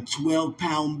maybe a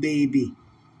 12-pound baby.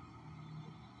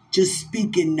 Just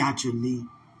speaking naturally.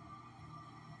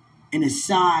 And a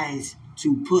size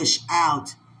to push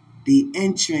out the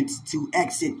entrance to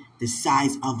exit the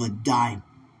size of a dime.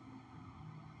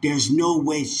 There's no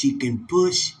way she can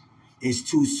push. It's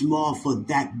too small for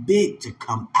that big to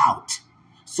come out.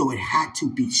 So it had to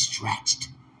be stretched.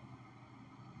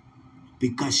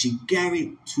 Because she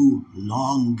carried too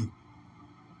long.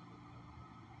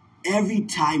 Every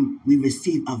time we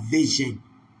receive a vision,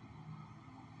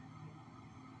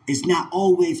 it's not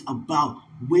always about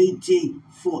waiting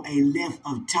for a length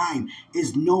of time.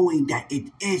 It's knowing that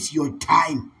it is your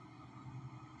time.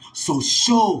 So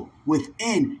show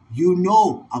within you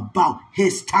know about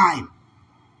his time,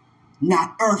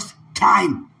 not earth's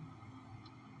time.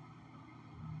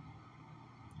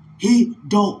 He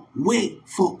don't wait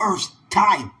for earth's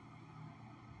time.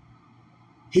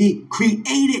 He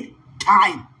created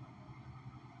time.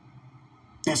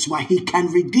 That's why he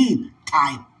can redeem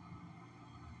time.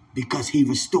 Because he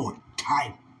restored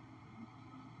time.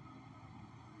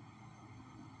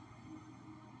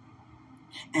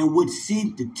 And what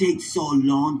seemed to take so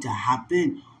long to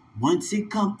happen, once it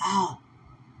come out,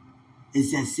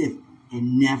 it's as if it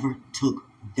never took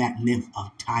that length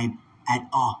of time at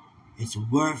all. It's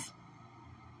worth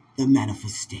the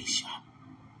manifestation.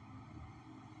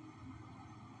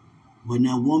 When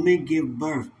a woman give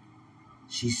birth,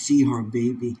 she see her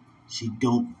baby. She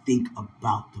don't think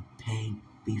about the pain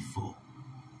before.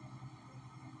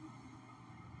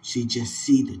 She just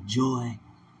see the joy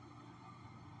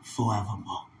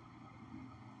forevermore.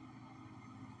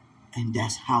 And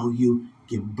that's how you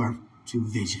give birth to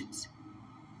visions.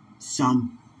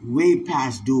 Some way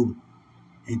past due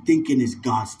and thinking it's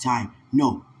God's time.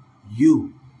 No,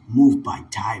 you move by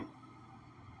time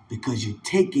because you're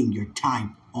taking your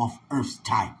time off earth's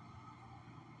time.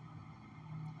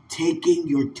 Taking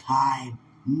your time,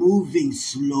 moving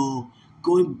slow,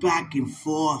 going back and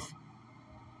forth.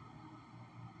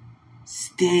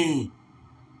 Stay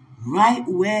right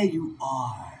where you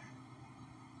are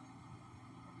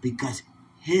because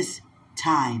his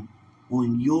time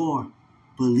on your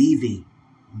believing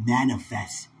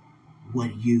manifests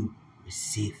what you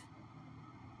receive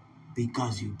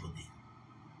because you believe.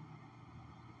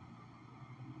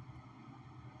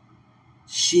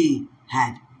 She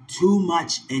had too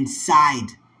much inside.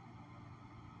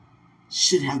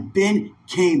 Should have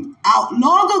came out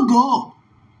long ago.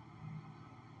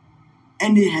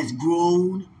 And it has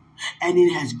grown. And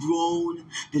it has grown.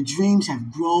 The dreams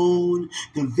have grown.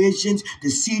 The visions, the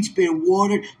seeds been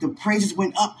watered. The praises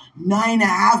went up.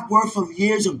 9.5 worth of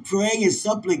years of praying and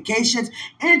supplications,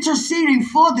 interceding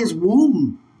for this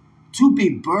womb to be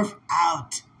birthed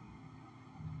out.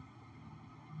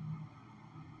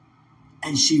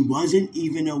 And she wasn't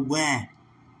even aware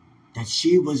that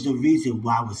she was the reason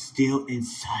why I was still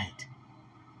inside.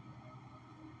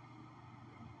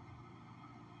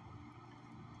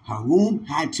 Her womb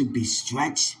had to be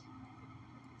stretched.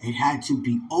 It had to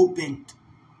be opened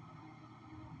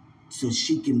so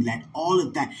she can let all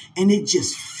of that. And it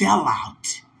just fell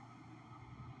out.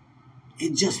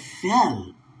 It just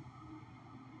fell.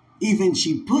 Even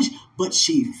she pushed, but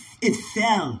it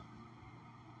fell.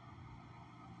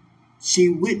 She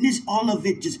witnessed all of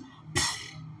it just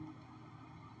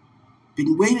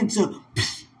been waiting to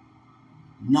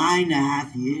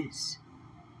 9.5 years.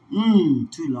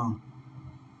 Too long.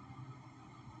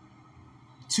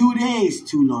 2 days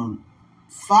too long.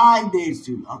 5 days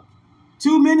too long.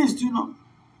 2 minutes too long.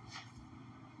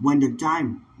 When the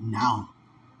time now.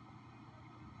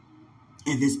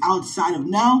 If it's outside of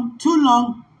now, too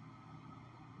long.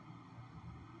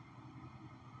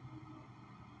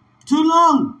 Too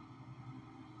long.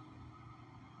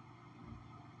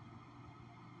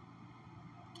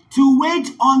 To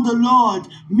wait on the Lord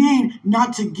means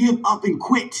not to give up and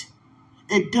quit.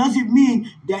 It doesn't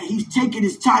mean that he's taking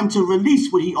his time to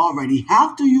release what he already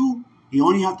have to you. He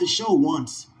only have to show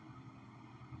once.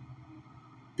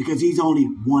 Because he's only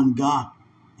one God.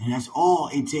 And that's all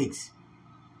it takes.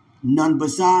 None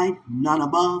beside, none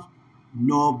above,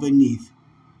 nor beneath.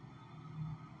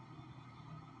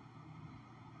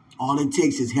 All it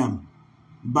takes is him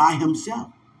by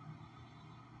himself.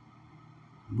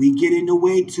 We get in the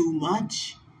way too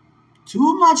much.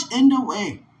 Too much in the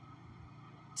way.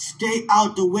 Stay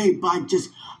out the way by just,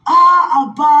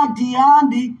 Abba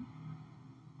Diandi.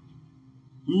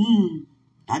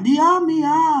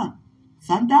 Tadiami,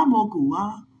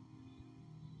 Sandamoku.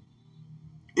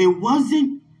 It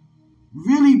wasn't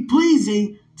really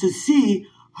pleasing to see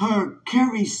her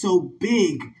carry so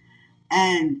big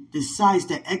and decides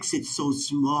to exit so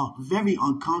small, very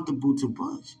uncomfortable to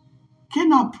push.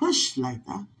 Cannot push like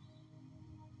that.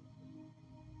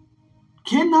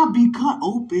 Cannot be cut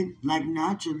open like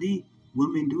naturally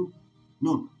women do.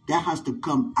 No, that has to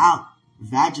come out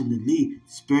vaginally,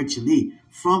 spiritually,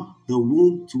 from the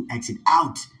womb to exit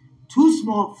out. Too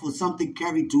small for something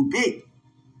carried too big.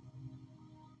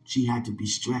 She had to be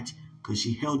stretched because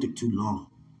she held it too long.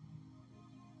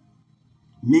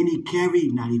 Many carry,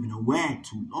 not even aware,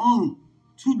 too long.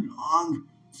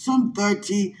 Some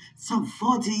 30, some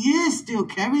 40 years still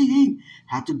carrying.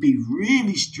 Have to be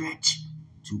really stretched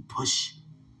to push.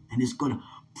 And it's going to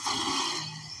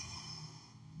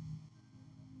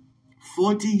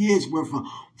 40 years worth of.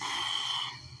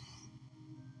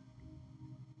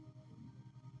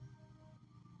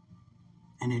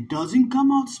 And it doesn't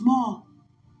come out small.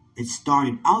 It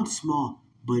started out small,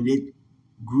 but it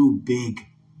grew big.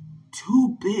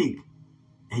 Too big.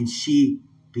 And she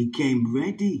became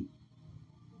ready.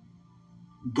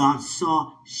 God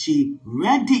saw she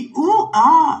ready.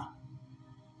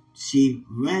 She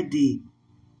ready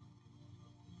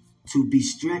to be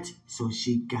stretched, so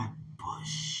she got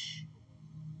pushed.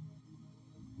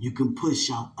 You can push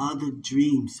out other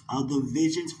dreams, other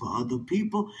visions for other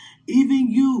people, even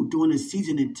you during a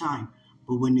season in time.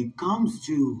 But when it comes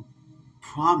to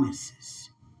promises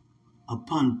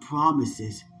upon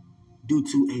promises, due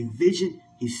to a vision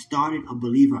he started a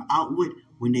believer out with,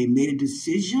 when they made a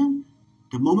decision,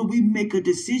 the moment we make a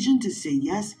decision to say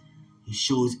yes, he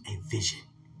shows a vision.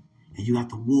 And you have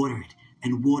to water it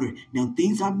and water it. Now,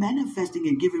 things are manifesting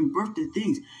and giving birth to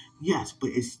things. Yes,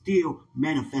 but it's still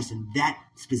manifesting that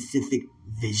specific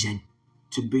vision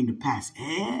to bring to pass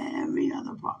every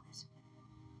other promise.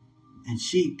 And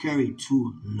she carried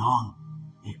too long.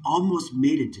 It almost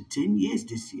made it to 10 years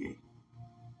this year.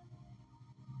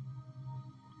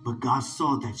 But God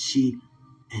saw that she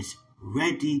is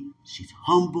ready, she's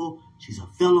humble, she's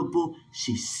available,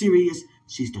 she's serious,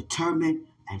 she's determined,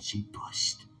 and she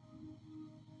pushed.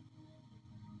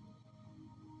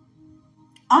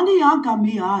 Andi anka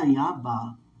mi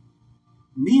ayaba.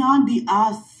 Mi andi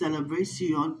a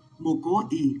celebration moko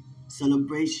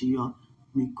celebration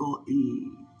miko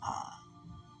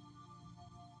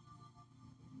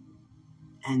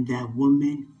and that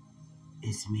woman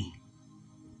is me.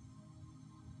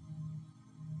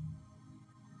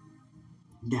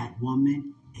 That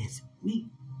woman is me.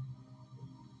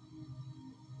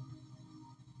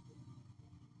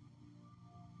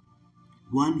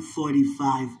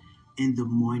 $1:45 in the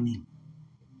morning.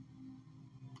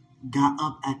 Got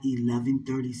up at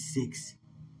 11:36.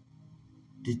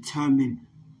 Determined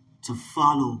to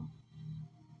follow,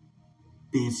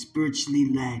 being spiritually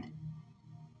led.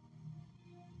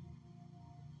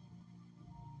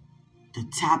 To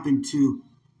tap into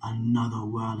another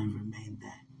world and remain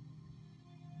there.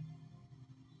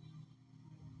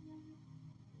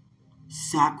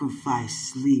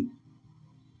 Sacrifice sleep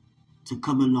to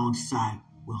come alongside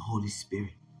with Holy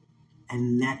Spirit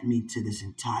and led me to this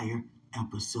entire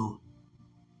episode.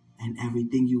 And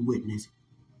everything you witnessed,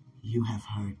 you have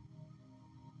heard.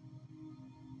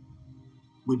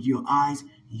 With your eyes,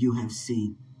 you have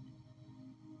seen.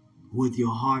 With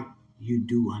your heart, you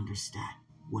do understand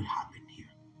what happened here.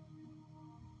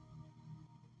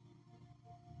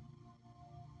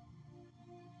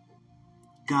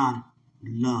 God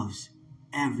loves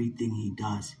everything he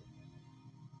does.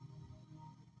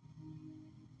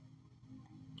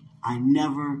 I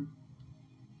never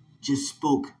just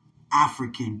spoke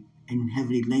African in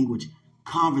heavenly language,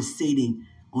 conversating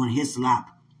on his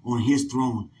lap, on his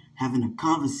throne, having a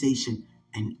conversation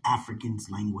in African's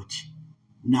language.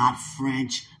 Not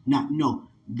French,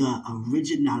 the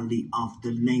originality of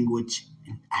the language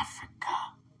in Africa.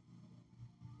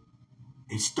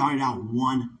 It started out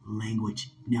one language.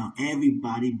 Now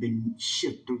everybody been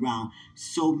shifted around.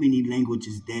 So many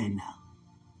languages there now.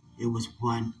 It was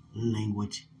one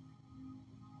language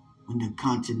when the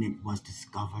continent was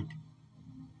discovered.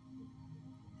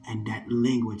 And that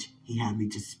language, he had me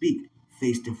to speak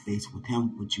face to face with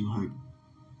him, what you heard.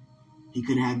 He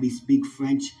could have me speak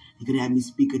French. He could have me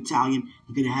speak Italian.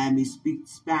 He could have had me speak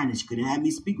Spanish. He could have had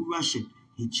me speak Russian.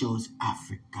 He chose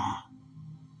Africa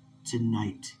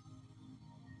tonight.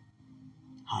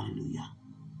 Hallelujah.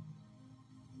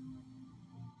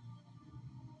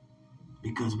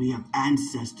 Because we have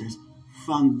ancestors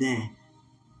from there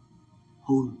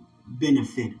who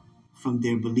benefit from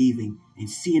their believing and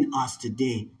seeing us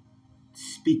today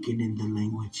speaking in the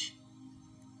language.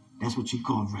 That's what you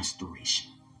call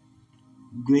restoration.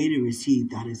 Greater is he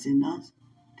that is in us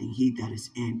than he that is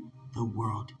in the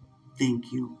world.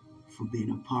 Thank you for being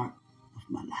a part of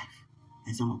my life.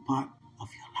 As I'm a part of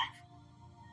your life.